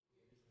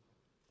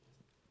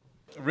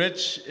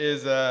Rich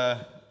is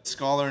a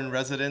scholar in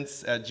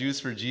residence at Jews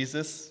for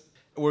Jesus.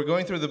 We're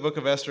going through the book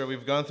of Esther.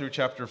 We've gone through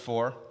chapter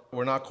 4.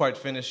 We're not quite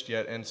finished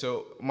yet, and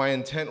so my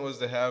intent was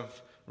to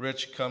have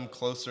Rich come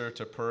closer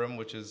to Purim,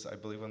 which is, I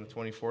believe, on the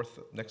 24th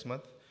next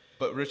month.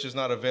 But Rich is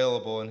not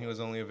available, and he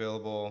was only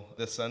available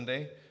this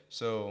Sunday,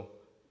 so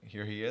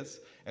here he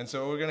is. And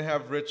so we're going to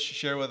have Rich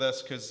share with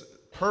us, because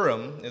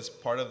Purim is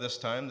part of this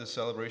time, the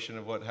celebration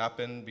of what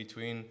happened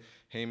between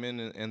Haman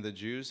and the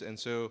Jews, and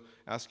so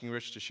asking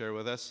Rich to share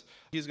with us.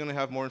 He's going to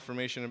have more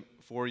information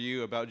for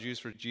you about Jews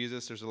for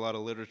Jesus. There's a lot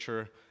of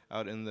literature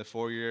out in the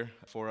foyer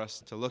for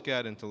us to look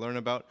at and to learn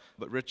about.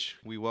 But Rich,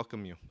 we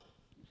welcome you.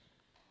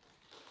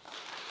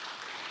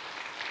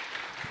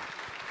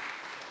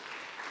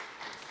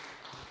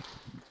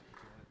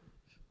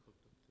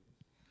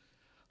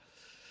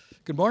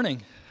 Good morning.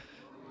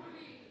 Good morning.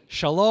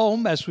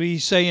 Shalom, as we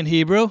say in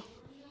Hebrew.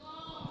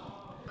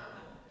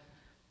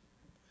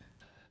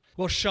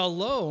 Well,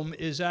 shalom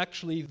is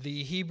actually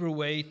the Hebrew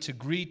way to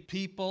greet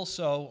people,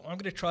 so I'm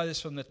going to try this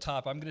from the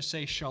top. I'm going to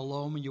say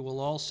shalom, and you will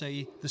all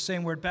say the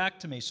same word back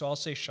to me. So I'll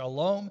say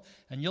shalom,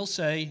 and you'll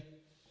say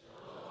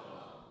shalom,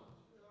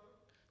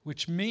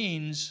 which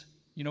means,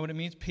 you know what it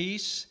means?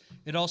 Peace.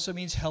 It also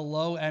means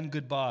hello and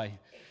goodbye.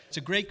 It's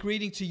a great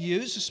greeting to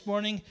use this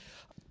morning,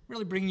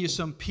 really bringing you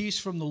some peace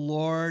from the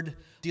Lord.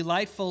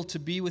 Delightful to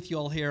be with you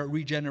all here at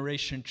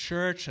Regeneration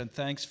Church, and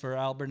thanks for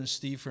Albert and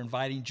Steve for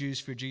inviting Jews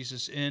for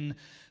Jesus in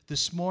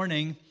this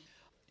morning.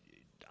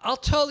 I'll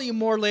tell you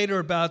more later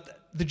about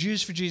the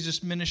Jews for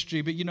Jesus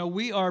ministry, but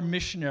we are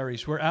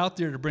missionaries. We're out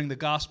there to bring the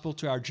gospel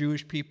to our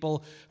Jewish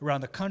people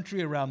around the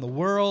country, around the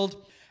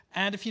world.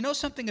 And if you know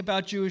something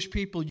about Jewish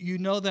people, you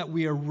know that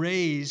we are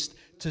raised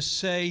to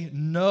say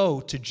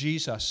no to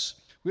Jesus.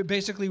 We're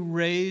basically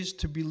raised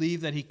to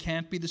believe that he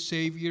can't be the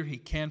Savior, he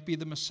can't be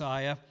the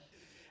Messiah.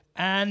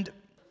 And,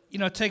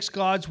 it takes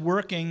God's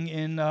working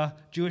in a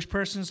Jewish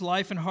person's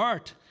life and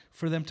heart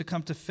for them to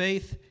come to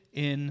faith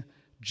in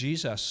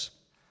Jesus.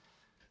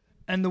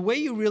 And the way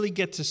you really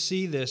get to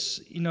see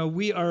this,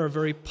 we are a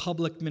very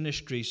public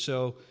ministry.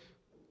 So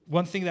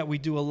one thing that we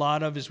do a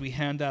lot of is we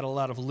hand out a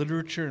lot of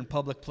literature in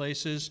public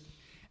places.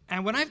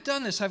 And when I've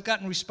done this, I've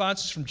gotten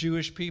responses from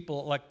Jewish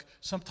people, like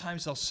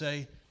sometimes they'll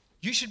say,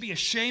 "You should be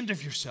ashamed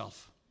of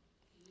yourself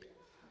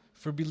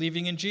for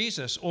believing in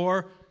Jesus."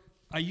 Or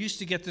I used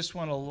to get this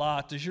one a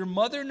lot. "Does your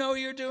mother know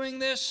you're doing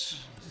this?"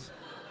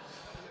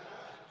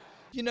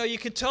 You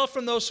can tell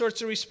from those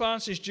sorts of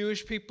responses,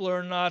 Jewish people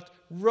are not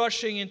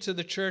rushing into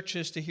the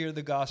churches to hear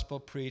the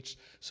gospel preached.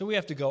 So we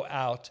have to go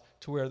out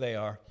to where they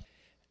are.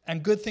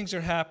 And good things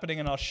are happening,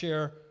 and I'll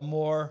share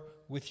more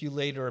with you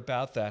later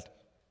about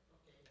that.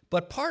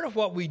 But part of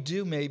what we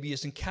do maybe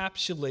is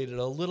encapsulated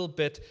a little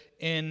bit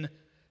in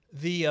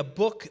the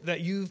book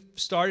that you've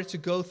started to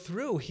go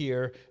through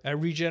here at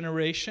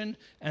Regeneration,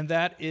 and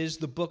that is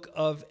the book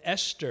of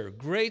Esther.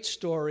 Great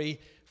story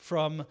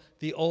from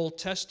the Old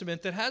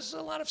Testament that has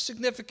a lot of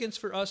significance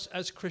for us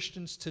as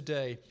Christians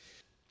today.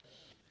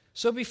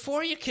 So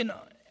before you can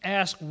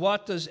ask,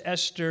 what does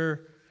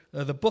Esther,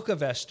 the book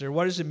of Esther,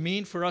 what does it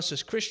mean for us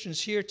as Christians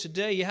here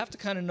today, you have to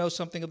kind of know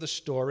something of the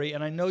story,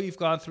 and I know you've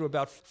gone through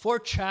about 4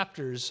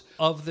 chapters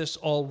of this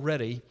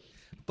already.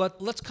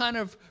 But let's kind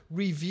of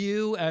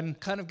review and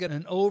kind of get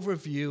an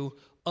overview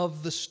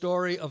of the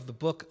story of the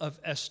book of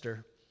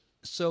Esther.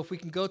 So if we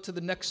can go to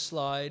the next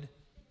slide.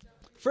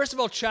 First of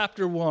all,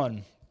 chapter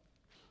 1.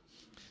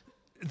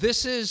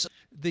 This is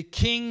the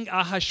king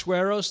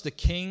Ahasuerus, the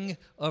king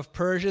of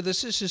Persia.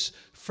 This is his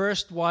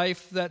first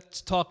wife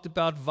that's talked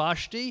about,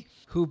 Vashti,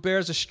 who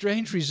bears a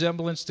strange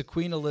resemblance to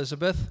Queen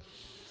Elizabeth.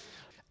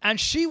 And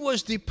she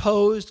was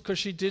deposed because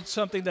she did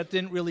something that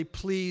didn't really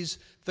please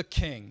the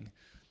king.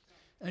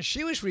 And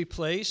she was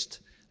replaced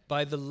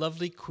by the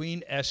lovely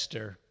Queen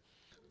Esther,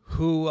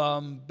 who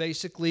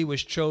basically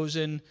was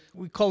chosen.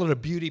 We call it a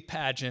beauty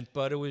pageant,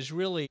 but it was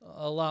really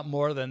a lot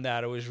more than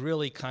that. It was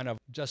really kind of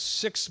just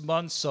 6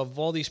 months of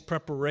all these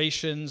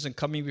preparations and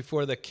coming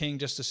before the king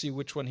just to see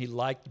which one he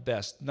liked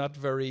best. Not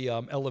very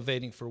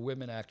elevating for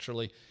women,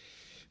 actually.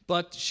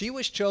 But she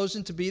was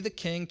chosen to be the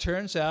king.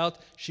 Turns out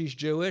she's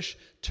Jewish.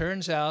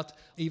 Turns out,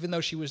 even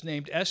though she was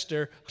named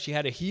Esther, she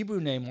had a Hebrew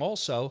name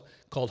also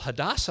called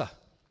Hadassah.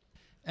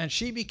 And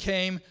she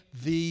became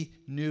the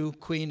new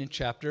queen in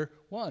chapter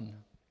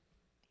 1.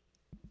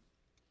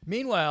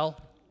 Meanwhile,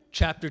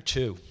 chapter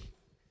 2.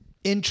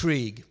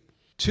 Intrigue.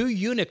 2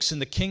 eunuchs in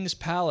the king's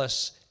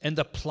palace end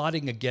up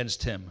plotting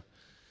against him.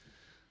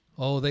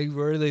 Oh, they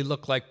really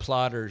look like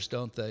plotters,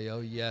 don't they? Oh,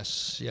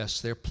 yes,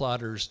 they're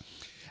plotters.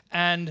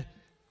 And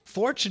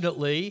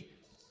fortunately,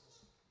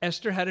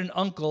 Esther had an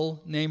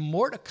uncle named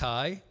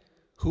Mordecai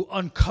who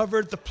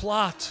uncovered the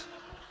plot.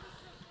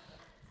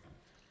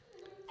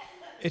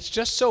 It's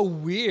just so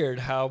weird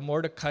how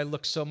Mordecai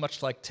looks so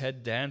much like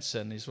Ted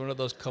Danson. He's one of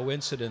those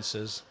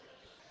coincidences.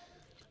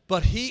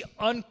 But he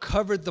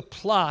uncovered the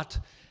plot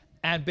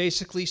and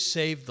basically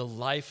saved the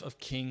life of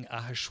King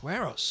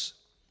Ahasuerus.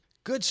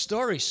 Good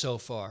story so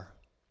far.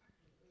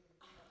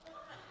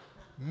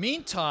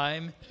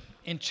 Meantime,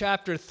 in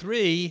chapter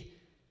 3,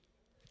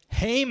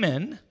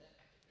 Haman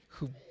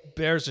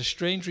bears a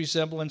strange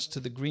resemblance to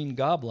the Green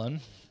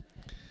Goblin,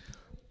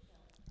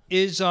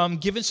 is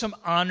given some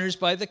honors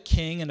by the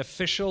king, an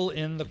official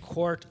in the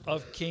court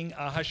of King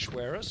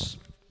Ahasuerus.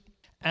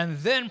 And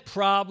then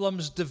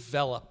problems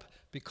develop,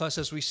 because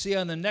as we see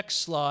on the next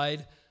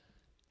slide,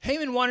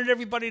 Haman wanted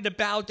everybody to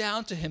bow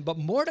down to him, but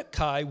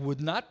Mordecai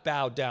would not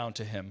bow down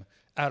to him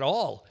at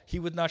all. He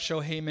would not show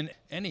Haman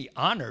any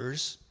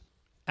honors.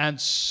 And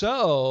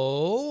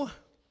so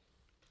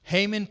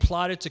Haman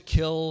plotted to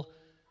kill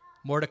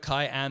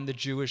Mordecai and the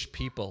Jewish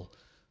people,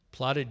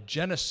 plotted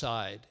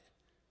genocide,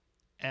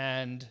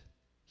 and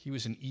he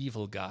was an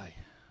evil guy.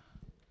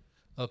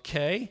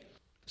 Okay,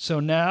 so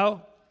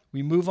now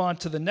we move on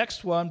to the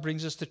next one,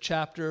 brings us to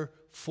chapter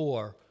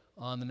 4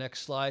 on the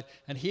next slide.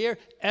 And here,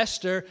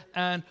 Esther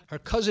and her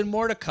cousin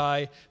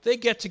Mordecai, they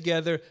get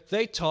together,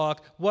 they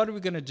talk. What are we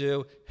going to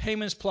do?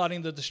 Haman's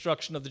plotting the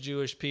destruction of the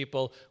Jewish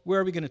people.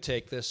 Where are we going to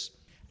take this?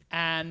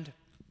 And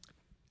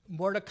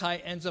Mordecai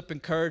ends up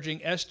encouraging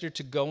Esther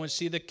to go and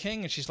see the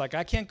king. And she's like,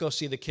 I can't go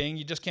see the king.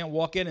 You just can't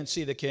walk in and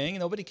see the king.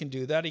 Nobody can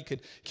do that. He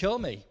could kill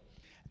me.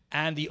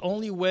 And the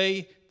only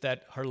way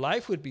that her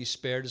life would be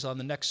spared is on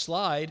the next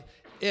slide,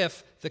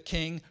 if the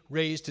king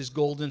raised his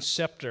golden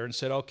scepter and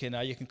said, okay, now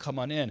you can come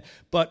on in.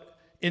 But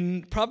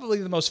in probably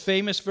the most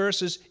famous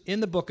verses in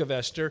the book of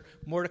Esther,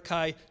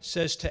 Mordecai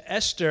says to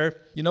Esther,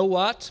 you know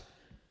what?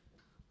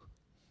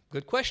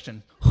 Good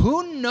question.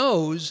 Who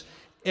knows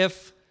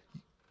if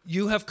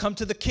you have come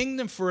to the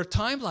kingdom for a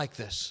time like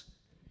this?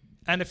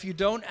 And if you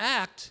don't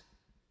act,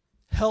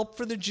 help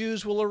for the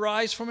Jews will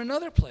arise from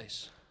another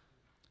place.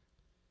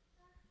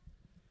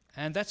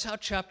 And that's how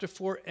chapter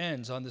 4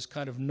 ends, on this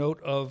kind of note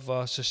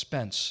of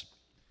suspense.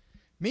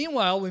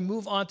 Meanwhile, we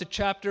move on to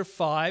chapter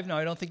 5. Now,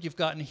 I don't think you've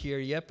gotten here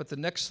yet, but the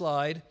next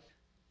slide.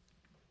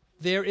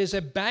 There is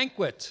a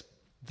banquet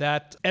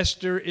that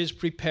Esther is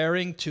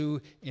preparing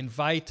to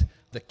invite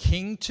the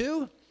king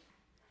to.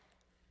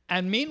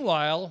 And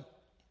meanwhile,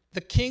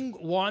 the king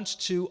wants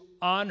to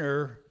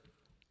honor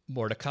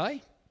Mordecai.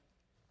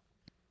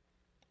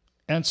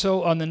 And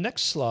so on the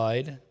next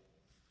slide,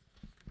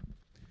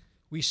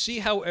 we see,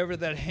 however,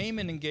 that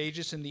Haman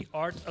engages in the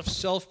art of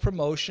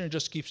self-promotion and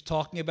just keeps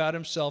talking about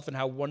himself and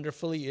how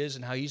wonderful he is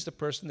and how he's the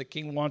person the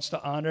king wants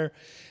to honor.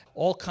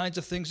 All kinds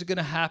of things are going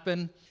to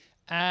happen.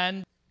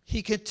 And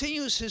he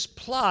continues his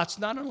plots.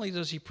 Not only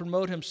does he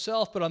promote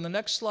himself, but on the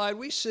next slide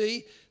we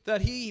see that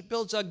he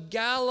builds a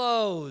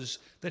gallows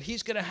that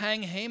he's going to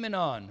hang Haman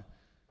on.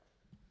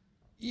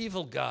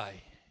 Evil guy.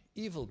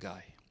 Evil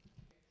guy.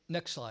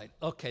 Next slide.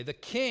 Okay, the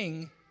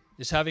king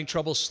is having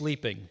trouble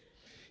sleeping.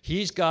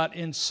 He's got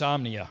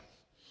insomnia.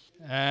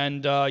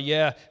 And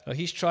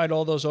he's tried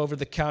all those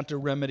over-the-counter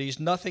remedies.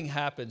 Nothing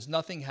happens.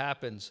 Nothing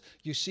happens.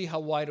 You see how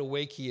wide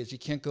awake he is. He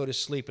can't go to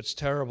sleep. It's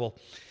terrible.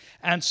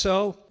 And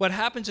so what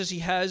happens is he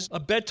has a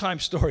bedtime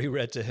story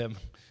read to him.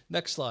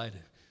 Next slide.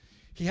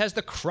 He has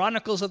the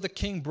Chronicles of the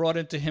King brought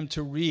into him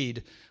to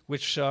read,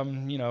 which,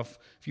 if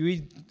you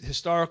read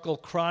historical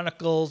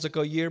chronicles that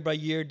go year by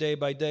year, day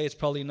by day, it's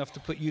probably enough to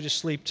put you to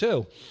sleep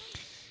too.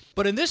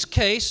 But in this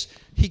case,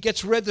 he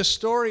gets read the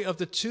story of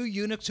the two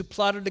eunuchs who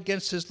plotted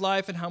against his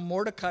life and how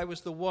Mordecai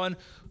was the one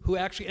who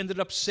actually ended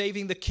up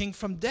saving the king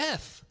from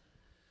death.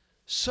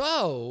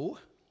 So,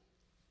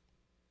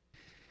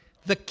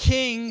 the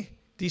king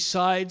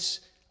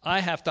decides,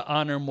 I have to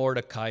honor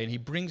Mordecai. And he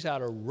brings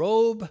out a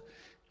robe,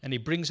 and he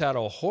brings out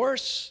a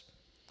horse,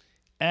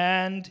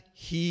 and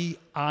he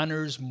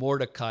honors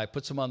Mordecai,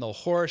 puts him on the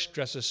horse,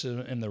 dresses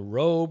him in the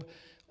robe.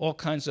 All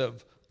kinds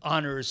of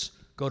honors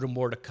go to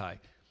Mordecai.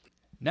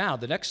 Now,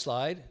 the next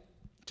slide,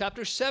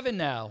 chapter 7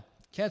 now.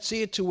 Can't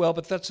see it too well,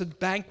 but that's a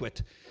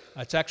banquet.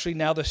 It's actually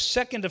now the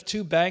second of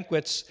two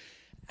banquets.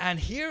 And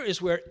here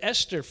is where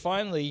Esther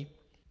finally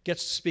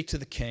gets to speak to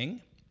the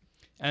king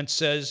and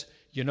says,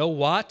 you know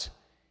what?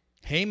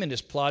 Haman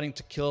is plotting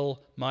to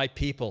kill my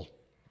people.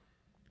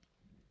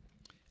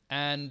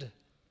 And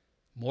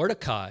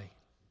Mordecai,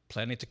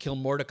 planning to kill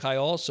Mordecai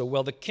also.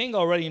 Well, the king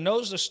already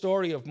knows the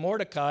story of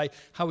Mordecai,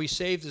 how he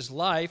saved his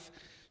life.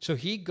 So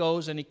he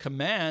goes and he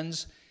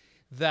commands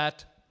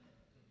that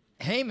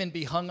Haman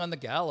be hung on the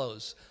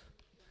gallows.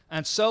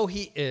 And so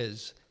he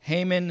is.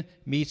 Haman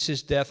meets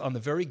his death on the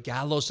very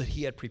gallows that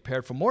he had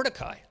prepared for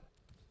Mordecai.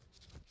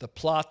 The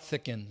plot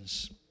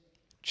thickens.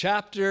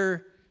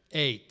 Chapter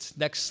 8.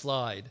 Next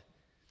slide.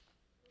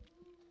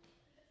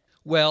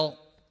 Well,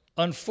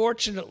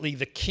 unfortunately,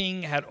 the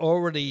king had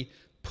already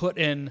put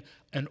in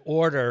an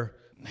order,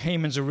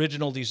 Haman's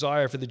original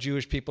desire for the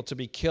Jewish people to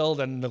be killed,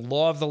 and the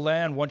law of the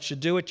land, once you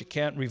do it, you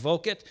can't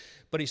revoke it.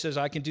 But he says,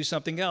 I can do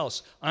something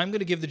else. I'm going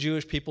to give the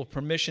Jewish people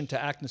permission to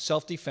act in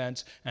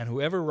self-defense, and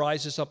whoever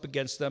rises up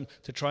against them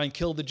to try and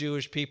kill the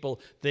Jewish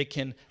people, they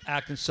can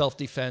act in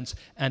self-defense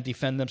and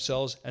defend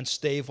themselves and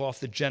stave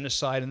off the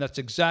genocide. And that's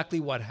exactly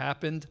what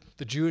happened.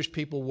 The Jewish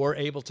people were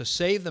able to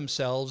save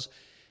themselves,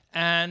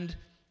 and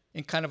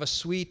in kind of a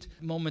sweet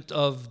moment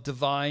of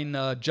divine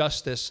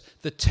justice,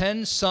 the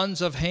 10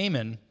 sons of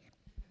Haman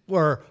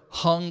were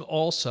hung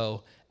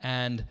also,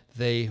 and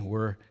they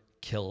were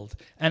killed.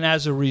 And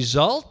as a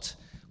result,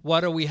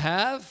 what do we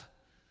have?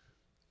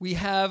 we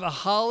have a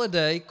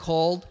holiday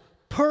called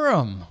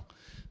Purim,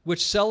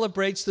 which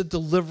celebrates the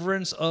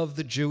deliverance of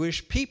the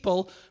Jewish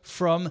people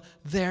from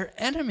their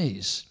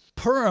enemies.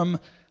 Purim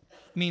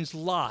means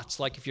lots,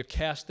 like if you're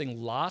casting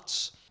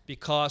lots,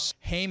 because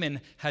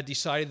Haman had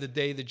decided the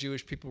day the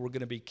Jewish people were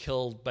going to be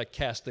killed by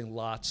casting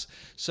lots.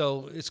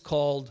 So it's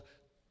called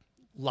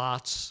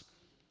lots,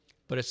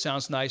 but it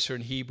sounds nicer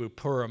in Hebrew,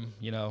 Purim,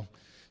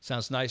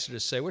 Sounds nicer to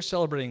say, we're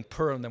celebrating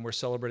Purim than we're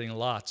celebrating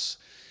lots.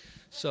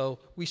 So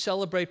we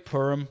celebrate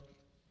Purim.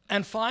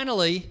 And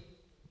finally,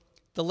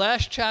 the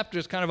last chapter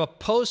is kind of a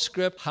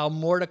postscript, how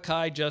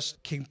Mordecai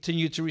just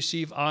continued to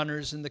receive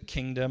honors in the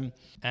kingdom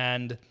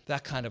and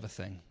that kind of a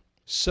thing.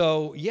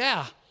 So,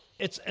 yeah,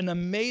 it's an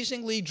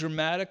amazingly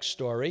dramatic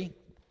story.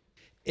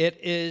 It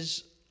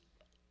is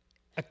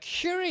a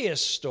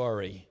curious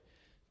story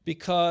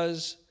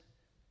because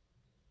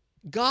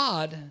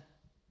God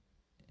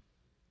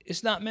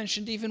is not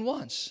mentioned even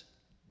once.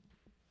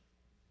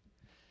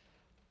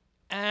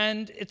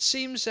 And it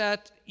seems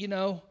that,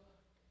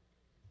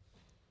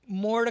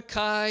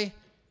 Mordecai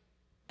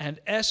and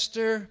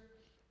Esther,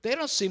 they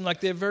don't seem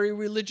like they're very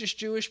religious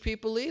Jewish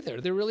people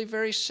either. They're really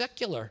very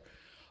secular.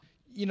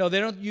 They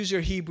don't use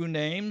their Hebrew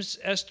names.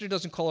 Esther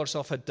doesn't call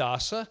herself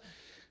Hadassah.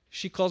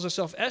 She calls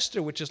herself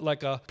Esther, which is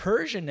like a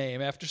Persian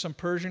name after some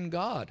Persian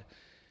god.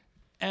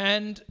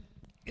 And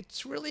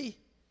it's really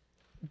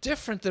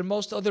different than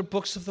most other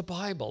books of the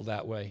Bible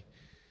that way.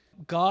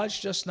 God's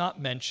just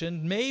not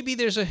mentioned. Maybe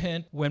there's a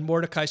hint when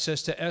Mordecai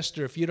says to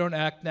Esther, if you don't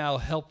act now,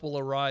 help will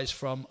arise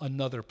from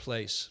another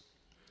place.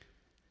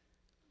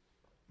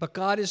 But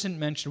God isn't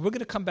mentioned. We're going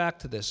to come back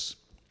to this.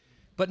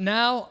 But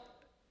now,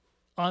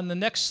 on the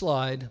next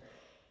slide,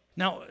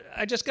 now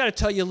I just got to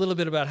tell you a little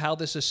bit about how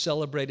this is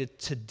celebrated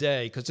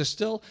today, because it's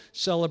still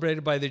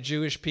celebrated by the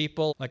Jewish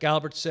people. Like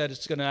Albert said,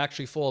 it's going to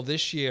actually fall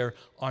this year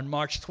on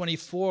March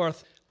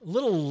 24th, a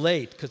little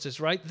late, because it's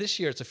right this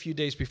year, it's a few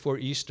days before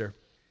Easter.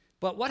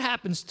 But what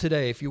happens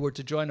today if you were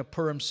to join a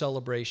Purim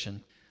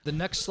celebration? The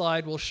next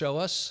slide will show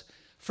us.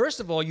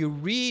 First of all, you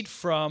read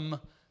from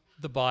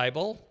the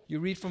Bible. You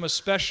read from a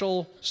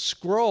special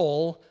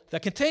scroll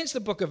that contains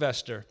the book of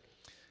Esther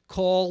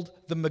called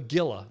the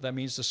Megillah. That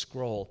means the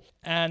scroll.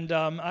 And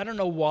I don't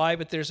know why,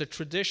 but there's a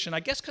tradition. I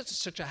guess because it's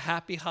such a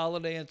happy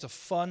holiday and it's a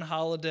fun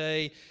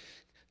holiday,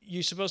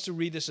 you're supposed to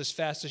read this as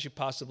fast as you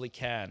possibly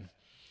can.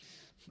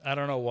 I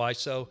don't know why.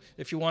 So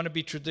if you want to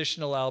be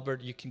traditional,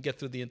 Albert, you can get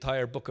through the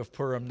entire book of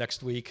Purim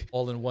next week,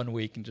 all in 1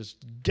 week, and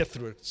just get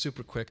through it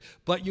super quick.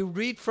 But you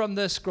read from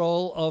the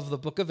scroll of the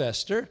book of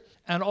Esther.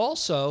 And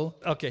also,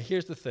 okay,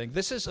 here's the thing.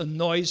 This is a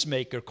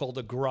noisemaker called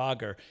a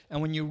grogger.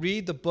 And when you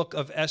read the book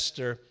of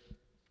Esther,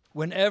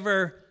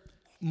 whenever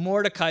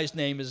Mordecai's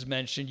name is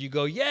mentioned, you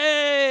go,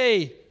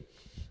 yay!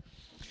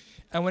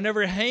 And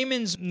whenever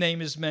Haman's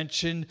name is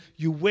mentioned,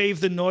 you wave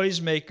the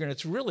noisemaker, and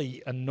it's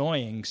really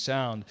annoying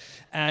sound.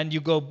 And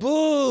you go,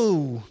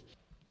 boo!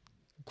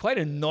 Quite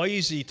a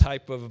noisy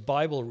type of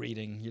Bible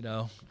reading,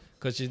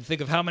 because you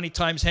think of how many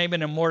times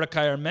Haman and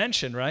Mordecai are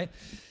mentioned, right?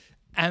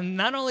 And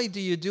not only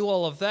do you do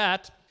all of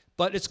that,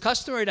 but it's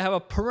customary to have a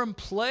Purim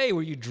play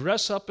where you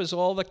dress up as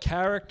all the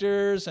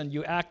characters and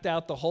you act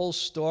out the whole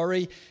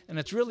story, and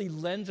it really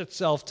lends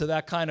itself to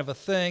that kind of a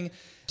thing.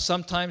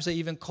 Sometimes they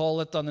even call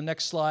it, on the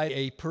next slide,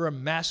 a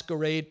Purim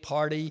masquerade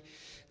party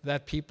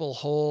that people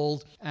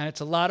hold, and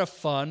it's a lot of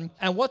fun.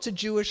 And what's a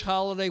Jewish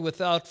holiday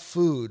without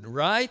food,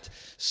 right?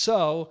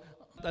 So,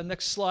 the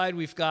next slide,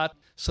 we've got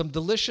some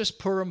delicious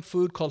Purim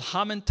food called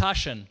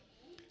hamantashen,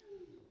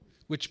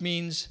 which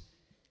means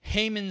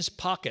Haman's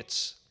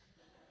pockets.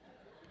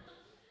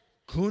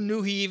 Who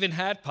knew he even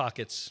had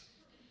pockets?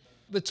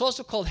 It's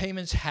also called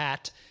Haman's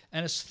hat,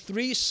 and it's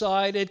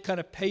three-sided kind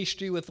of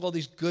pastry with all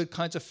these good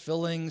kinds of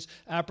fillings,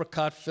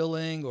 apricot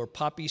filling or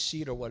poppy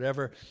seed or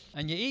whatever.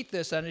 And you eat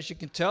this, and as you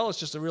can tell, it's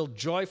just a real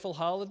joyful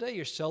holiday.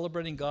 You're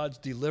celebrating God's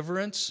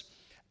deliverance.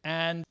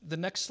 And the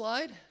next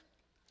slide,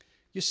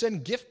 you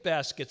send gift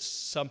baskets,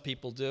 some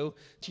people do,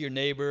 to your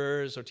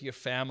neighbors or to your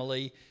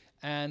family.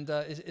 And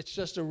it's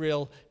just a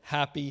real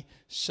happy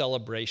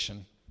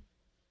celebration.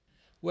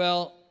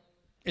 Well,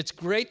 it's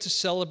great to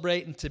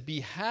celebrate and to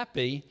be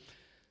happy.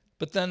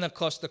 But then, of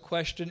course, the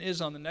question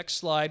is, on the next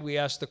slide, we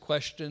ask the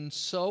question,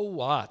 so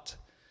what?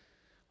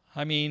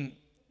 I mean,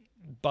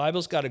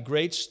 Bible's got a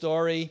great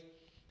story.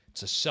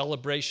 It's a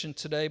celebration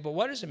today. But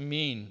what does it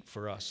mean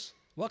for us?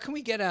 What can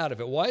we get out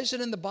of it? Why is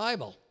it in the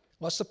Bible?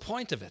 What's the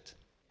point of it?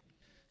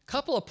 A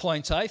couple of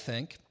points, I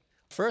think.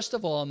 First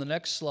of all, on the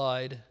next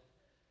slide,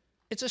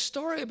 it's a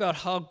story about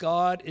how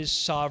God is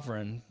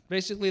sovereign.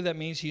 Basically, that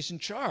means he's in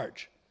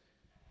charge.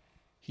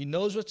 He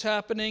knows what's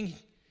happening.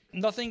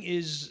 Nothing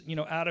is,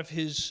 out of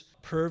his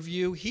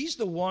purview. He's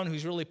the one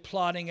who's really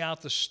plotting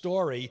out the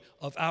story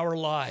of our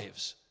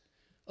lives,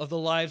 of the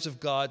lives of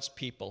God's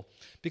people.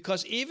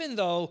 Because even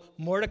though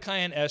Mordecai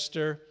and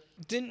Esther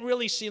didn't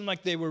really seem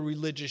like they were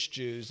religious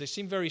Jews, they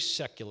seemed very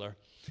secular.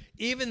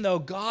 Even though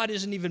God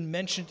isn't even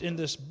mentioned in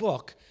this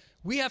book,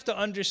 we have to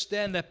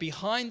understand that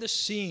behind the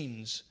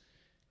scenes,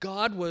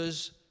 God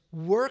was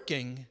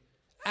working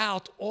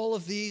out all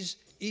of these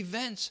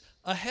events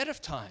ahead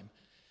of time.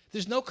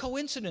 There's no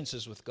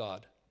coincidences with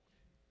God.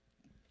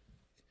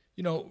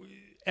 You know,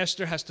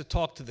 Esther has to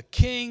talk to the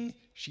king.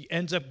 She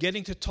ends up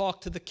getting to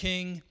talk to the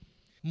king.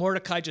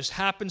 Mordecai just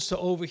happens to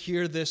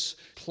overhear this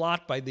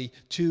plot by the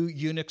two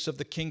eunuchs of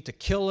the king to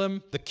kill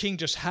him. The king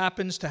just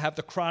happens to have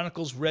the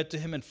Chronicles read to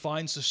him and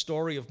finds the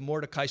story of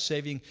Mordecai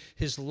saving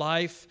his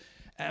life.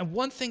 And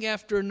one thing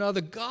after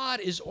another, God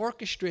is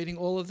orchestrating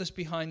all of this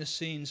behind the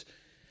scenes.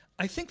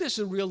 I think this is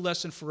a real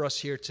lesson for us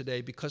here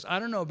today, because I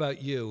don't know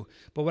about you,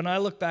 but when I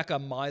look back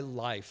on my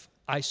life,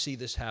 I see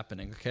this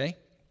happening, okay?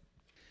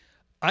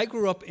 I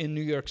grew up in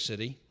New York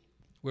City,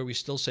 where we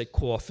still say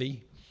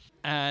coffee,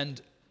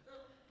 and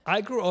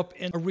I grew up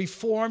in a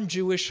Reformed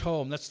Jewish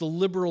home. That's the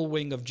liberal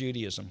wing of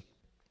Judaism.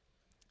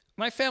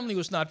 My family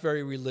was not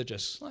very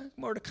religious, like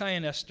Mordecai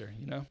and Esther,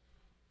 you know.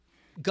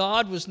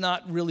 God was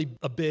not really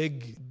a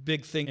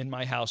big thing in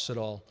my house at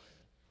all.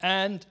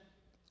 And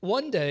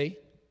one day,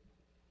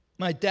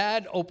 my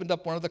dad opened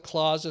up one of the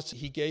closets.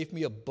 He gave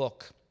me a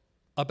book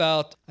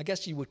about, I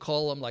guess you would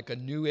call him like a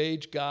New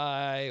Age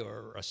guy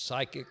or a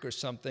psychic or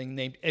something,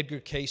 named Edgar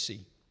Cayce.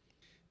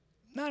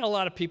 Not a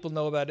lot of people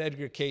know about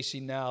Edgar Cayce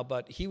now,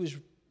 but he was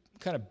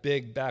kind of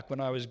big back when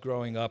I was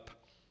growing up.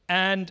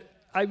 And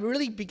I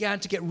really began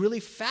to get really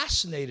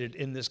fascinated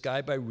in this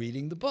guy by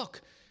reading the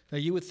book. Now,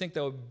 you would think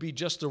that would be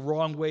just the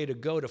wrong way to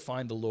go to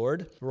find the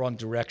Lord, the wrong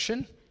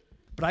direction.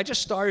 But I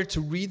just started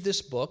to read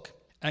this book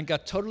and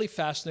got totally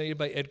fascinated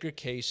by Edgar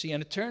Cayce.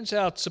 And it turns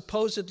out,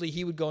 supposedly,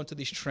 he would go into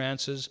these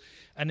trances.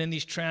 And in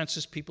these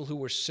trances, people who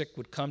were sick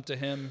would come to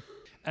him.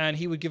 And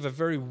he would give a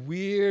very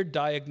weird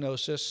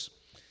diagnosis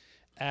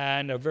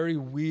and a very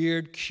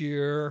weird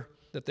cure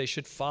that they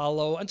should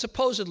follow. And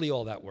supposedly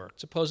all that worked.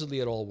 Supposedly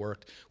it all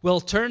worked. Well,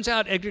 it turns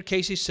out Edgar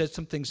Cayce said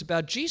some things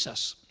about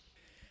Jesus.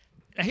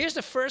 Now, here's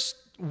the first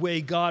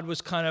way God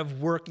was kind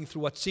of working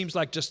through what seems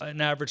like just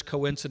an average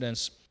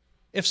coincidence.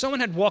 If someone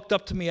had walked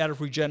up to me out of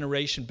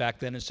regeneration back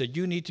then and said,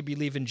 "You need to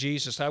believe in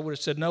Jesus," I would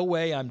have said, "No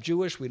way, I'm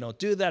Jewish, we don't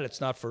do that,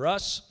 it's not for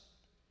us."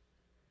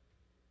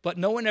 But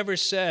no one ever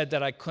said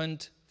that I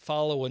couldn't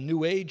follow a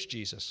New Age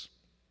Jesus.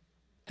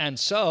 And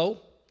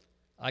so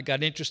I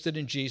got interested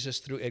in Jesus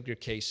through Edgar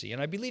Cayce,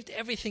 and I believed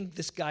everything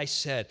this guy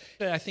said.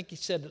 I think he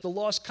said that the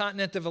lost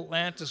continent of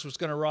Atlantis was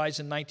going to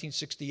rise in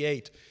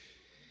 1968.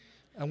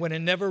 And when it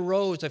never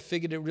rose, I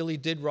figured it really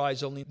did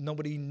rise, only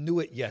nobody knew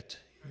it yet.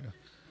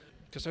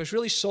 Because I was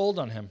really sold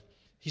on him.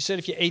 He said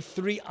if you ate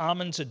 3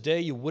 almonds a day,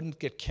 you wouldn't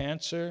get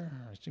cancer.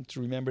 I seem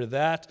to remember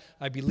that.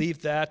 I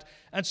believed that.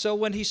 And so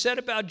when he said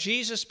about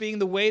Jesus being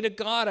the way to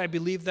God, I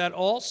believed that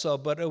also.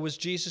 But it was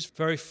Jesus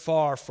very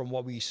far from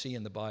what we see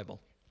in the Bible.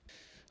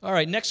 All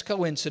right, next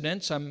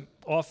coincidence. I'm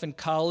off in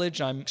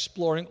college. I'm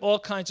exploring all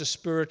kinds of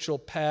spiritual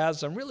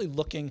paths. I'm really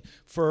looking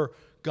for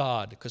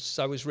God, because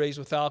I was raised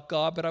without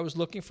God, but I was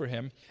looking for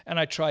him. And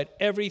I tried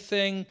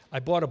everything. I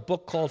bought a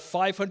book called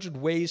 500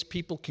 Ways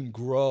People Can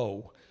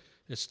Grow.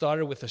 It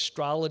started with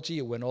astrology.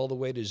 It went all the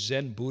way to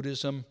Zen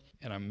Buddhism.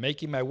 And I'm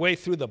making my way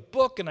through the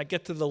book, and I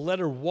get to the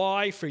letter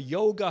Y for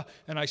yoga.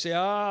 And I say,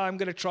 I'm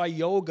going to try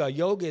yoga.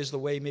 Yoga is the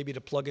way maybe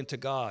to plug into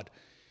God.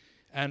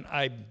 And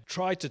I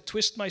tried to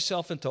twist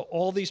myself into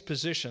all these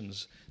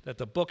positions that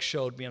the book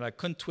showed me, and I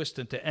couldn't twist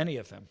into any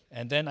of them.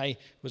 And then I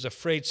was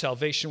afraid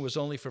salvation was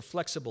only for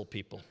flexible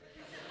people.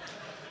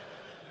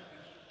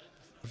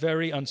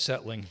 Very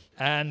unsettling.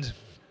 And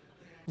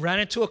ran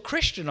into a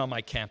Christian on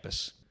my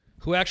campus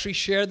who actually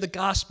shared the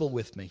gospel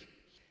with me.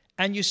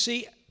 And you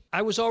see,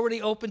 I was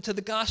already open to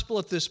the gospel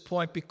at this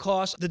point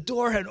because the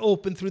door had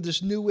opened through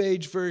this New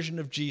Age version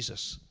of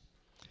Jesus.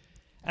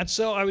 And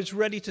so I was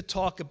ready to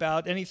talk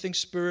about anything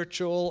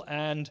spiritual,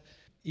 and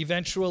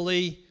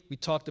eventually we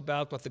talked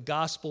about what the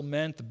gospel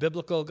meant, the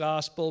biblical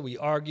gospel. We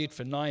argued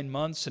for 9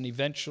 months, and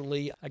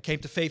eventually I came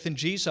to faith in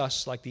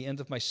Jesus, like the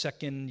end of my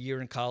second year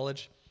in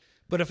college.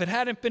 But if it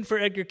hadn't been for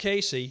Edgar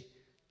Cayce,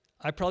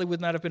 I probably would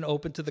not have been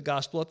open to the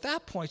gospel at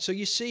that point. So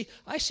you see,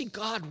 I see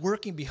God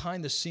working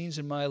behind the scenes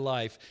in my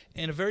life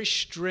in a very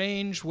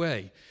strange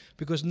way,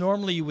 because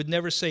normally you would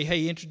never say,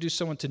 hey, introduce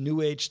someone to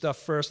New Age stuff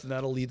first, and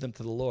that'll lead them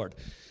to the Lord.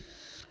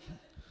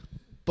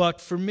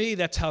 But for me,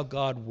 that's how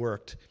God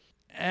worked.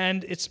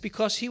 And it's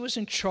because he was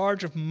in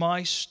charge of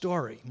my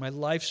story, my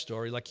life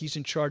story, like he's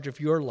in charge of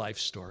your life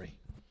story.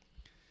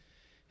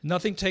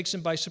 Nothing takes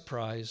him by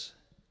surprise.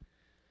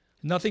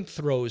 Nothing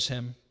throws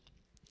him.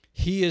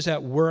 He is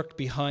at work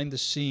behind the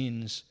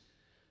scenes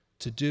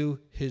to do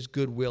his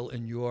good will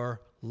in your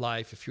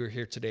life if you're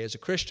here today as a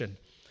Christian.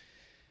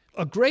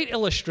 A great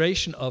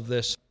illustration of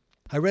this,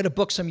 I read a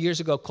book some years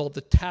ago called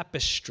The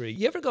Tapestry.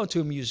 You ever go to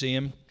a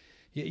museum?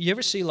 You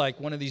ever see like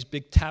one of these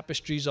big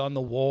tapestries on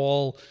the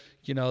wall?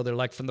 You know, they're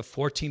like from the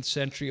 14th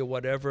century or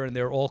whatever, and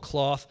they're all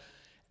cloth.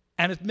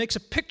 And it makes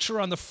a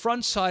picture on the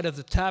front side of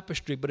the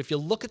tapestry, but if you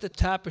look at the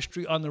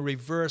tapestry on the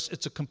reverse,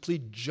 it's a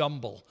complete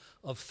jumble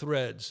of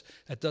threads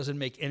that doesn't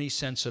make any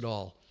sense at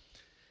all.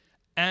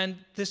 And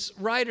this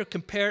writer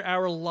compared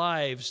our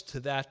lives to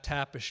that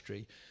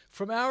tapestry.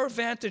 From our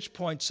vantage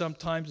point,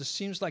 sometimes it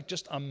seems like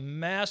just a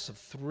mass of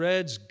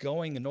threads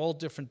going in all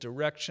different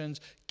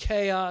directions,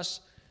 chaos.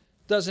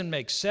 doesn't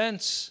make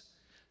sense.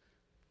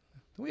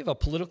 We have a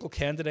political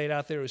candidate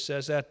out there who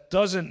says that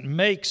doesn't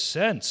make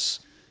sense.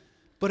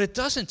 But it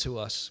doesn't to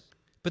us.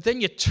 But then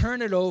you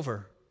turn it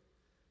over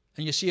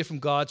and you see it from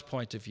God's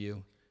point of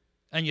view.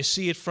 And you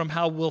see it from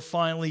how we'll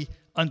finally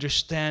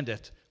understand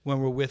it when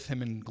we're with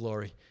him in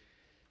glory.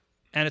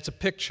 And it's a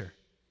picture.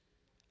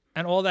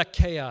 And all that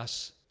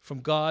chaos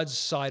from God's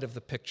side of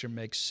the picture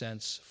makes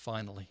sense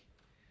finally.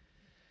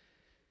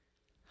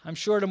 I'm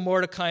sure to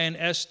Mordecai and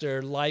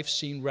Esther, life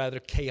seemed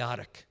rather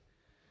chaotic.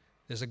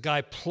 There's a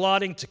guy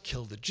plotting to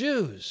kill the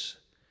Jews.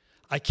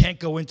 I can't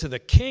go into the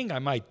king, I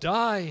might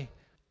die.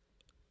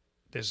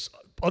 There's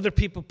other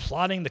people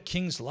plotting the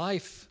king's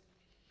life.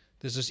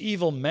 There's this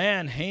evil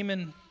man,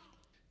 Haman.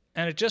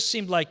 And it just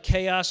seemed like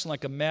chaos and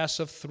like a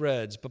mass of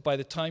threads. But by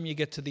the time you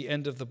get to the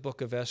end of the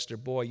book of Esther,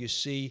 boy, you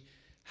see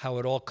how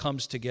it all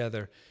comes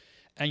together.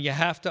 And you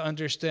have to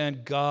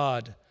understand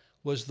God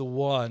was the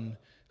one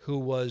who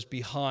was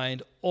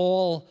behind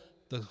all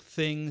the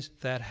things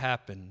that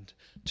happened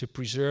to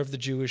preserve the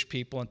Jewish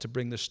people and to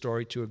bring the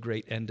story to a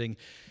great ending.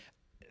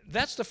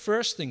 That's the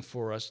first thing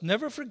for us.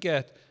 Never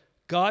forget,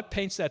 God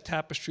paints that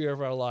tapestry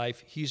of our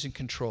life. He's in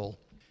control.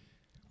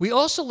 We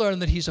also learn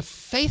that he's a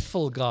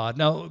faithful God.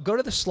 Now, go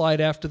to the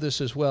slide after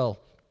this as well.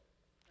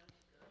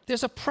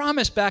 There's a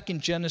promise back in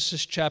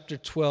Genesis chapter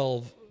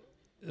 12,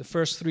 the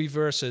first 3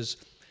 verses,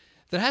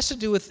 that has to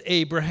do with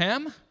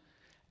Abraham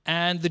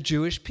and the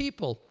Jewish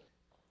people.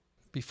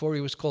 Before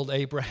he was called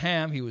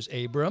Abraham, he was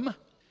Abram.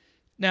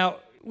 Now,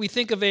 we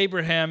think of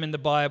Abraham in the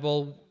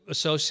Bible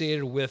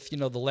associated with,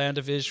 the land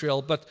of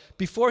Israel, but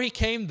before he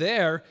came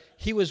there,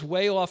 he was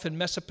way off in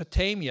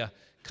Mesopotamia,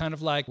 kind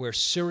of like where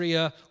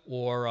Syria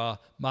or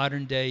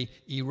modern-day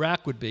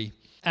Iraq would be.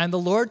 And the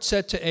Lord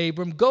said to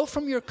Abram, go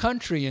from your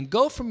country and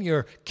go from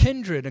your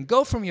kindred and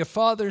go from your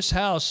father's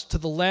house to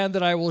the land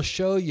that I will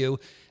show you,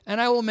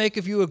 and I will make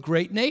of you a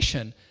great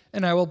nation,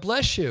 and I will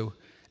bless you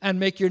and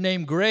make your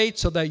name great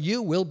so that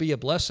you will be a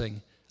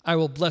blessing. I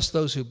will bless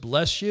those who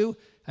bless you,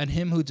 and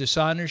him who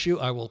dishonors you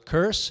I will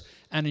curse,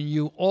 and in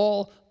you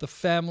all the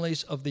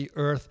families of the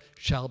earth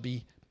shall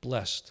be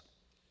blessed.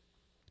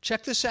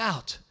 Check this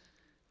out.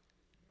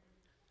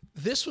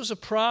 This was a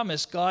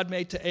promise God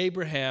made to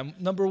Abraham,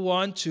 number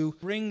one, to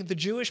bring the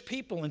Jewish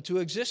people into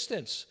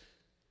existence.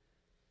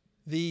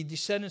 The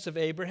descendants of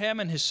Abraham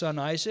and his son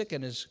Isaac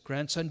and his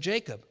grandson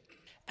Jacob.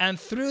 And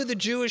through the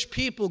Jewish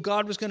people,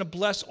 God was going to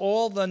bless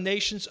all the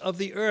nations of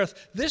the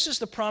earth. This is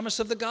the promise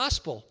of the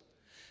gospel.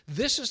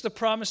 This is the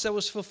promise that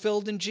was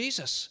fulfilled in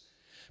Jesus.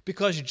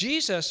 Because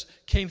Jesus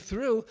came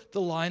through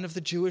the line of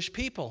the Jewish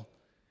people.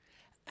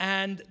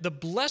 And the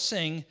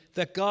blessing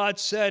that God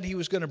said he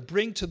was going to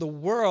bring to the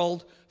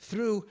world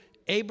through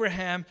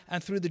Abraham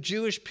and through the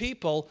Jewish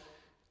people,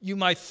 you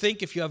might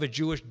think if you have a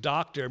Jewish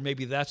doctor,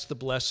 maybe that's the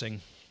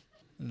blessing.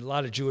 And a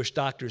lot of Jewish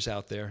doctors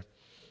out there.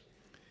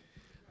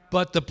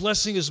 But the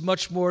blessing is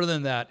much more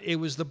than that. It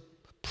was the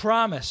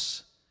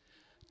promise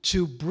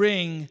to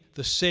bring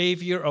the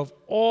Savior of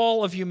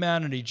all of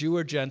humanity, Jew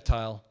or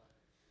Gentile,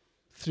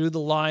 through the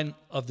line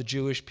of the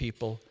Jewish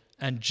people.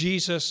 And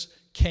Jesus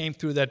came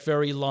through that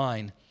very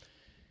line.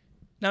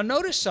 Now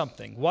notice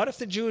something. What if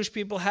the Jewish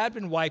people had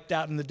been wiped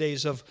out in the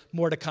days of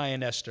Mordecai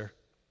and Esther?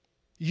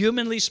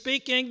 Humanly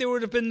speaking, there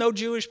would have been no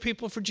Jewish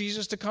people for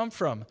Jesus to come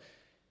from.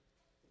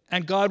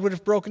 And God would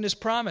have broken his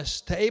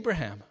promise to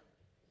Abraham.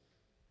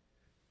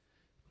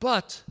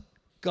 But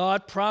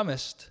God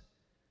promised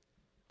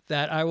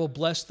that I will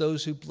bless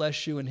those who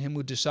bless you, and him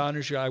who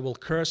dishonors you I will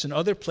curse. In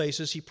other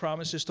places, he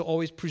promises to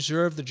always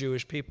preserve the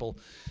Jewish people.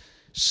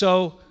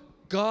 So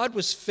God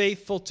was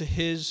faithful to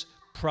his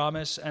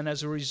promise, and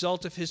as a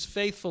result of his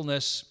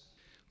faithfulness,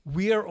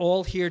 we are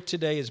all here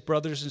today as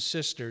brothers and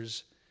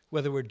sisters,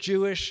 whether we're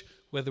Jewish,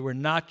 whether we're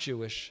not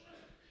Jewish,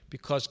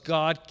 because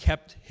God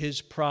kept his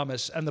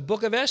promise. And the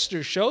book of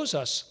Esther shows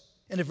us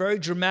in a very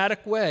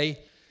dramatic way,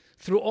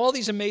 through all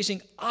these amazing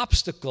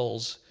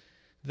obstacles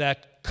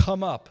that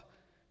come up,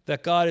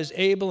 that God is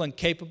able and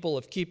capable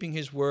of keeping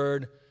his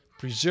word,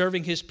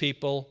 preserving his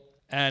people,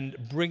 and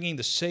bringing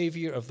the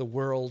Savior of the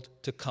world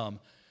to come.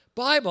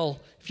 Bible,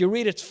 if you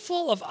read, it's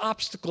full of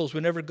obstacles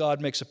whenever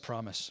God makes a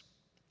promise.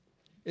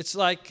 It's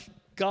like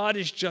God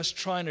is just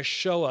trying to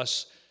show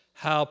us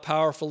how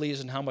powerful he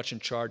is and how much in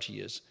charge he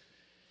is.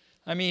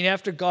 I mean,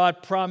 after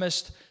God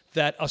promised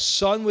that a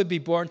son would be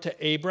born to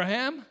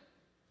Abraham,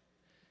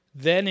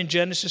 then in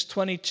Genesis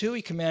 22,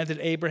 he commanded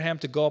Abraham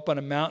to go up on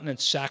a mountain and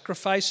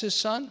sacrifice his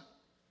son,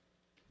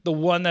 the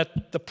one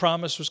that the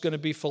promise was going to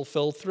be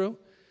fulfilled through.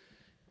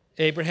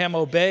 Abraham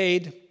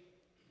obeyed,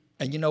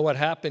 and you know what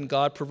happened?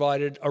 God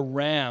provided a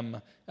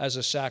ram as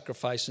a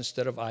sacrifice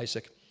instead of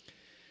Isaac.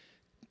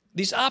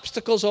 These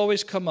obstacles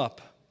always come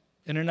up,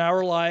 and in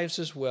our lives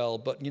as well.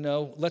 But,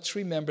 let's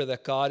remember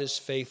that God is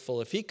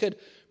faithful. If he could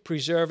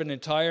preserve an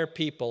entire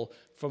people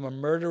from a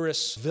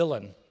murderous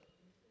villain,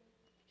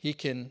 he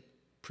can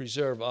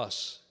preserve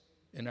us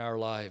in our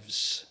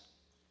lives.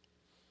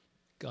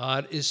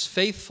 God is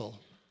faithful.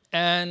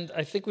 And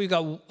I think we've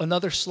got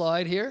another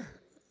slide here.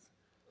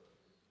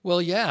 Well,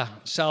 yeah,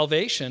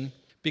 salvation,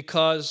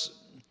 because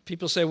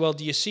People say, well,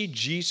 do you see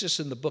Jesus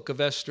in the book of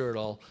Esther at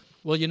all?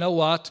 Well, you know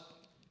what?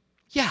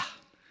 Yeah.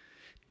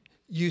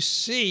 You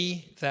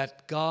see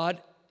that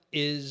God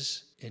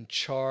is in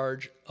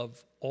charge of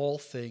all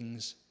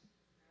things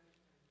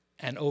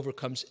and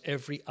overcomes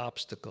every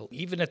obstacle.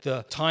 Even at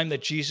the time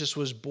that Jesus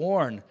was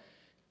born,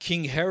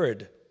 King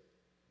Herod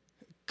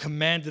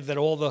commanded that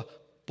all the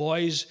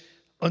boys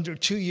under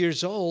 2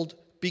 years old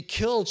be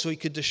killed so he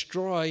could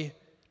destroy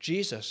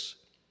Jesus.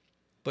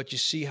 But you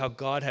see how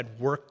God had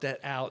worked that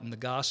out in the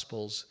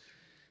Gospels,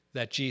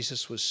 that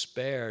Jesus was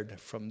spared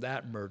from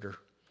that murder.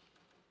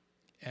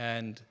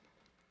 And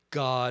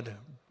God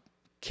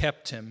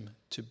kept him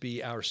to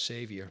be our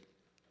Savior.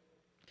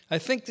 I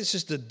think this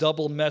is the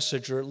double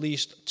message, or at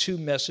least two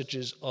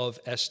messages of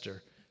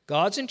Esther.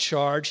 God's in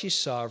charge, he's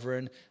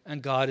sovereign,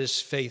 and God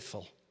is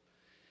faithful.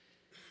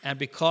 And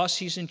because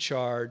he's in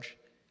charge,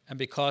 and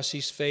because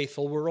he's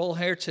faithful, we're all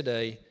here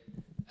today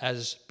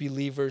as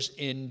believers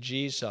in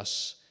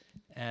Jesus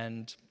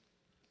and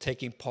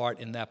taking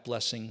part in that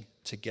blessing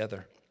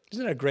together.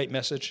 Isn't that a great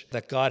message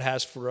that God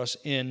has for us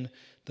in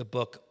the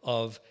book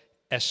of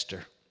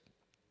Esther?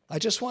 I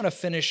just want to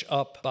finish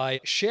up by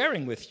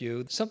sharing with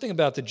you something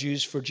about the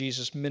Jews for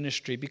Jesus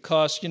ministry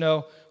because,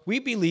 we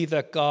believe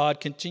that God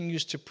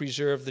continues to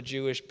preserve the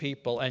Jewish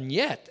people, and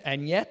yet,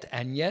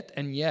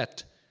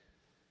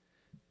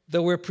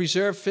 though we're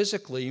preserved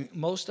physically,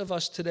 most of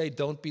us today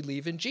don't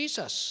believe in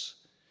Jesus.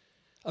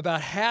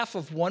 About half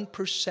of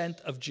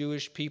 1% of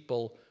Jewish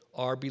people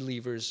are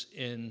believers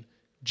in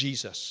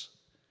Jesus,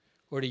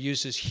 or to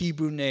use his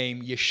Hebrew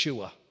name,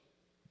 Yeshua.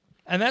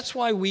 And that's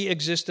why we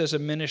exist as a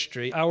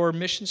ministry. Our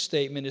mission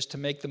statement is to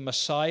make the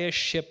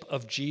Messiahship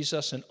of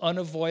Jesus an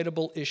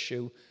unavoidable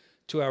issue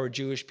to our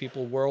Jewish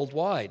people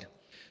worldwide.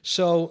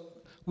 So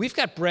we've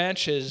got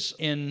branches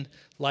in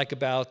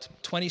about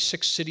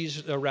 26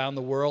 cities around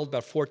the world,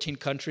 about 14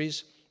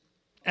 countries.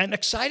 And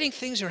exciting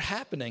things are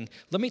happening.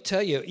 Let me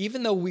tell you,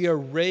 even though we are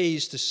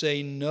raised to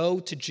say no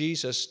to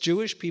Jesus,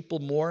 Jewish people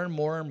more and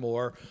more and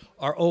more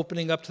are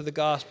opening up to the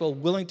gospel,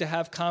 willing to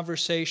have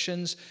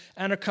conversations,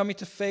 and are coming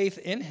to faith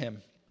in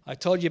him. I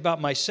told you about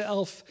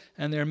myself,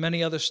 and there are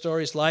many other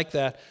stories like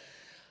that.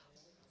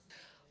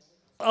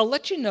 I'll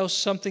let you know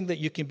something that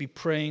you can be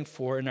praying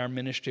for in our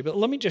ministry, but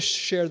let me just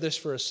share this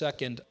for a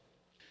second.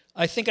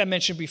 I think I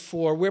mentioned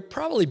before, we're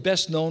probably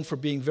best known for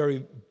being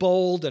very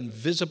bold and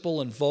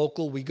visible and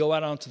vocal. We go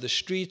out onto the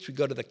streets, we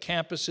go to the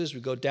campuses, we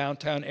go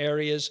downtown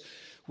areas,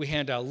 we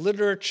hand out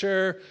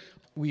literature.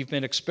 We've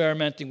been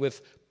experimenting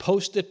with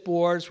Post-it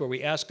boards where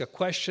we ask a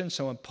question,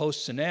 someone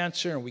posts an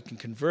answer, and we can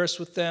converse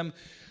with them.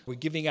 We're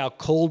giving out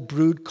cold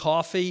brewed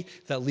coffee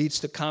that leads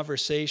to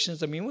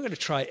conversations. We're going to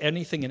try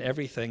anything and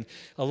everything.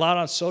 A lot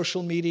on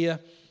social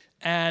media.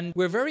 And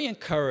we're very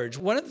encouraged.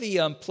 One of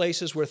the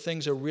places where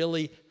things are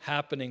really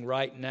happening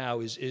right now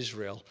is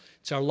Israel.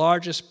 It's our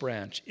largest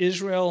branch.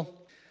 Israel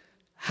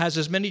has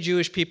as many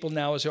Jewish people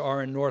now as there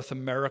are in North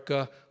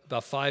America,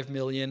 about 5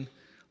 million,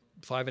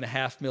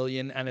 5.5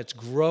 million, and it's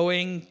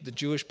growing. The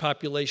Jewish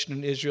population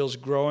in Israel is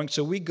growing.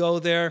 So we go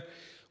there.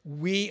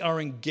 We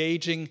are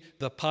engaging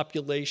the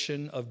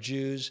population of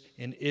Jews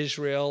in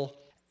Israel.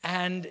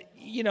 And,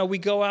 we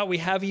go out, we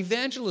have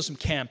evangelism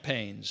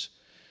campaigns.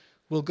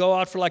 We'll go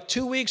out for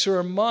 2 weeks or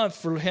a month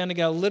for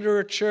handing out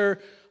literature,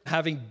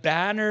 having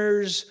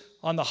banners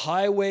on the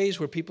highways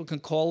where people can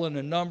call in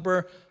a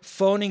number,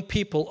 phoning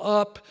people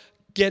up,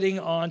 getting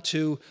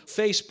onto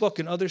Facebook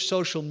and other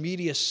social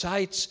media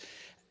sites.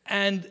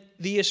 And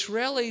the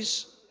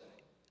Israelis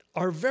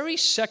are very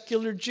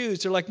secular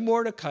Jews. They're like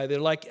Mordecai, they're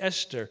like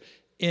Esther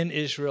in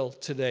Israel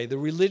today. The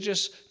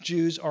religious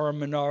Jews are a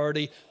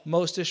minority.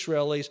 Most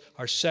Israelis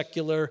are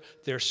secular.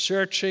 They're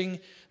searching.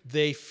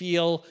 They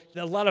feel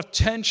a lot of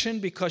tension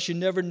because you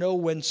never know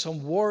when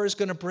some war is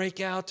going to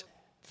break out.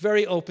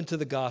 Very open to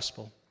the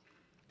gospel.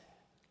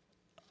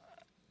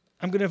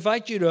 I'm going to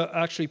invite you to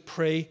actually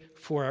pray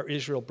for our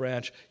Israel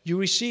branch. You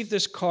received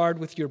this card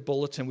with your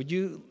bulletin. Would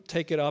you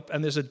take it up?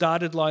 And there's a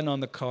dotted line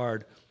on the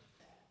card.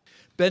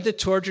 Bend it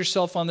towards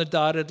yourself on the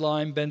dotted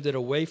line. Bend it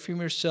away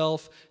from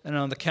yourself. And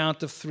on the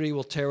count of 3,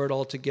 we'll tear it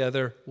all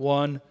together.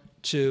 1,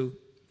 2,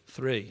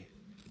 3.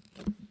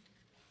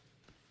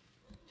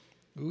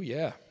 Ooh,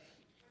 yeah.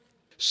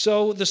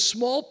 So the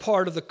small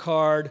part of the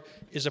card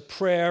is a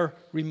prayer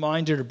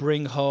reminder to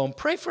bring home.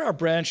 Pray for our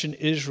branch in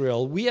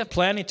Israel. We are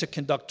planning to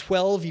conduct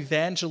 12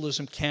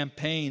 evangelism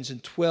campaigns in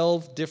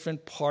 12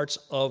 different parts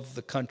of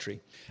the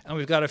country. And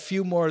we've got a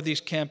few more of these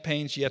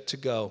campaigns yet to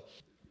go.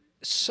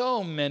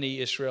 So many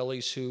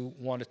Israelis who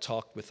want to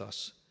talk with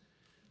us.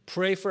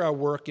 Pray for our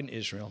work in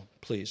Israel,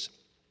 please.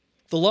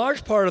 The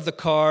large part of the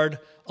card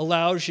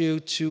allows you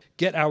to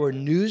get our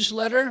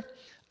newsletter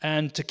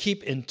and to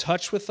keep in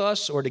touch with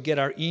us or to get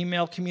our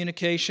email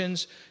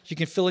communications. You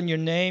can fill in your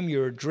name,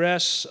 your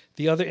address,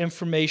 the other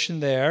information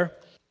there.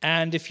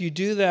 And if you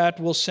do that,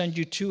 we'll send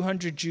you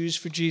 200 Jews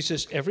for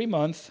Jesus every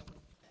month.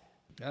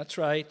 That's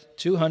right,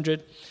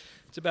 200.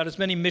 It's about as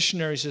many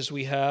missionaries as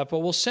we have. But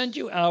we'll send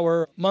you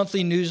our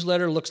monthly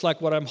newsletter. Looks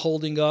like what I'm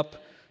holding up.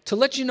 to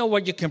let you know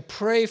what you can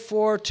pray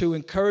for, to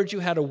encourage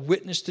you how to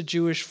witness to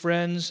Jewish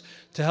friends,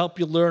 to help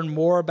you learn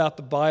more about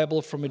the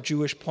Bible from a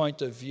Jewish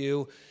point of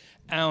view.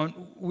 And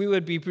we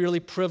would be really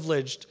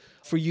privileged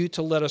for you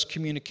to let us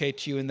communicate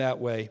to you in that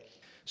way.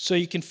 So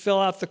you can fill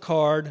out the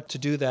card to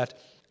do that.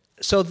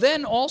 So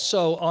then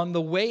also on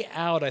the way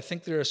out, I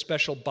think there are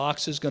special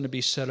boxes going to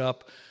be set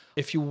up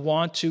if you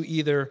want to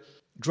either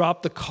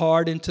drop the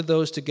card into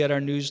those to get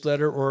our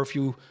newsletter, or if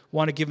you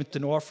want to give it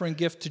an offering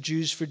gift to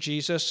Jews for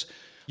Jesus,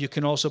 you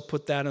can also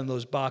put that in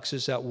those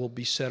boxes that will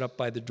be set up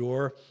by the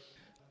door.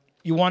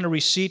 You want a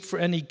receipt for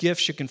any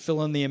gifts, you can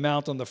fill in the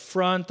amount on the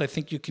front. I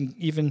think you can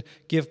even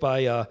give by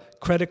a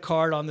credit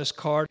card on this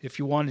card if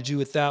you want to do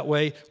it that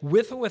way.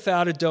 With or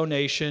without a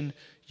donation,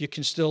 you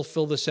can still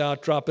fill this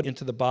out, drop it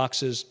into the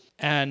boxes,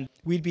 and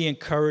we'd be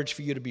encouraged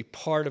for you to be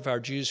part of our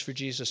Jews for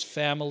Jesus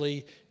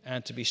family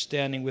and to be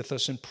standing with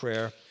us in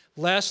prayer.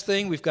 Last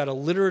thing, we've got a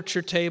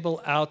literature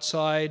table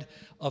outside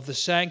of the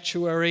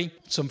sanctuary,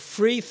 some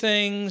free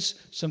things,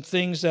 some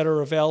things that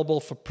are available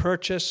for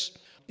purchase.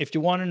 If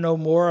you want to know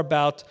more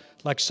about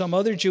like some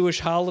other Jewish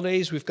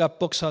holidays, we've got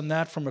books on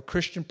that from a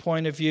Christian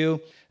point of view.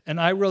 And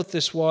I wrote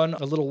this one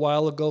a little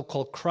while ago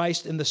called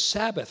Christ in the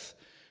Sabbath,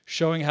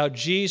 showing how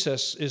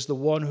Jesus is the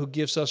one who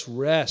gives us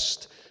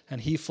rest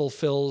and he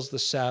fulfills the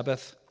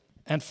Sabbath.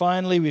 And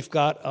finally, we've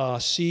got a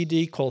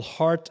CD called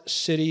Heart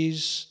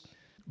Cities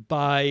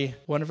by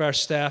one of our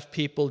staff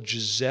people,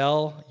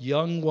 Giselle,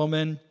 young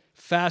woman,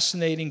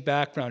 fascinating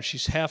background.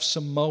 She's half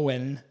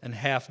Samoan and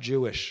half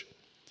Jewish.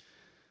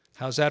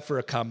 How's that for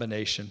a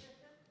combination?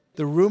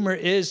 The rumor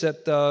is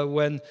that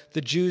when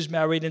the Jews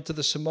married into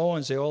the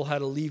Samoans, they all had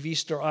to leave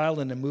Easter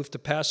Island and move to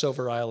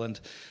Passover Island.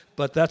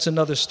 But that's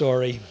another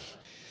story.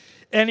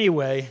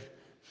 Anyway,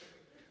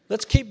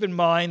 let's keep in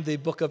mind the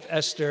book of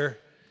Esther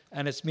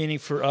and its meaning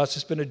for us.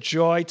 It's been a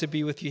joy to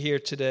be with you here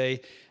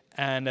today.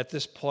 And at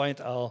this point,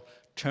 I'll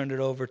turn it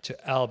over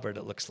to Albert,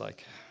 it looks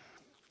like.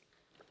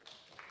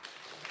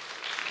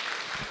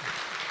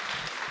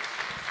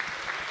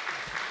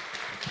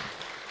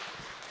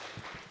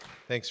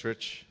 Thanks,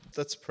 Rich.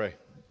 Let's pray.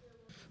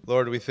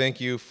 Lord, we thank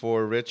you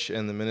for Rich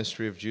and the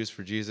ministry of Jews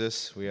for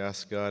Jesus. We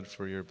ask God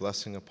for your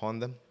blessing upon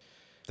them.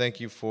 Thank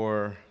you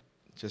for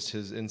just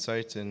his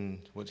insight and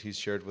what he's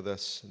shared with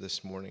us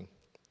this morning.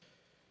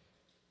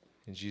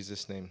 In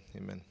Jesus' name,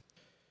 amen.